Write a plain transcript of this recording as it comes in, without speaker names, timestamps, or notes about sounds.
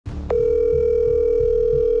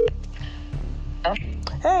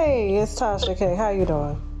Hey, it's TashaK. How you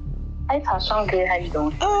doing? Hey Tasha, I'm good. How you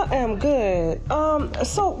doing? I am good.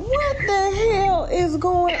 So what the hell is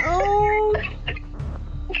going on?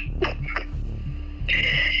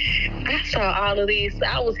 I saw all of this.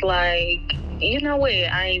 I was like, you know what?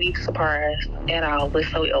 I ain't even surprised at all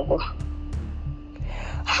whatsoever.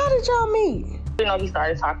 How did y'all meet? You know, he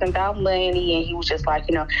started talking about money, and he was just like,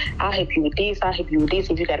 I'll help you with this. I'll help you with this.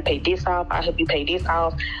 If you got to pay this off, I'll help you pay this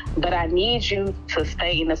off. But I need you to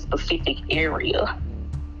stay in a specific area.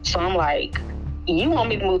 So I'm like, you want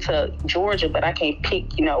me to move to Georgia, but I can't pick,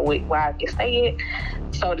 where I can stay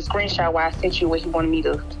at. So the screenshot where I sent you where he wanted me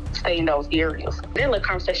to stay in those areas. Then the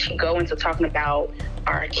conversation go into talking about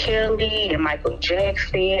R. Kelly and Michael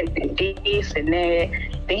Jackson and this and that.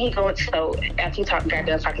 Then he go into, so after he got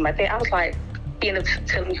done talking about that, I was like,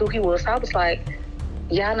 telling me who he was. So I was like,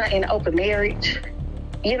 y'all not in an open marriage?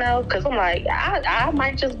 Because I'm like, I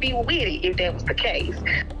might just be with it if that was the case.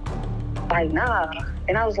 Like, nah.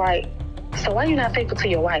 And I was like, so why you not faithful to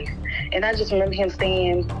your wife? And I just remember him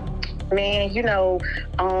saying, man,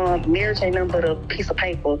 marriage ain't nothing but a piece of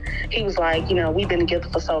paper. He was like, we've been together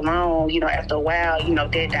for so long, after a while,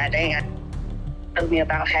 that died down. Told me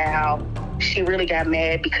about how she really got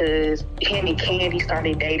mad because him and Candy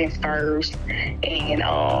started dating first. And,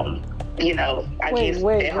 I guess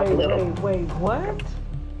that helped a little. Wait, what?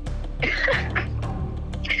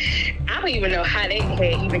 I don't even know how that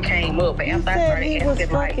had even came up. But after I started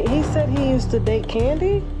asking, he said he used to date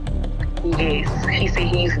Candy? Yes, he said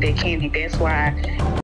he used to date Candy. That's why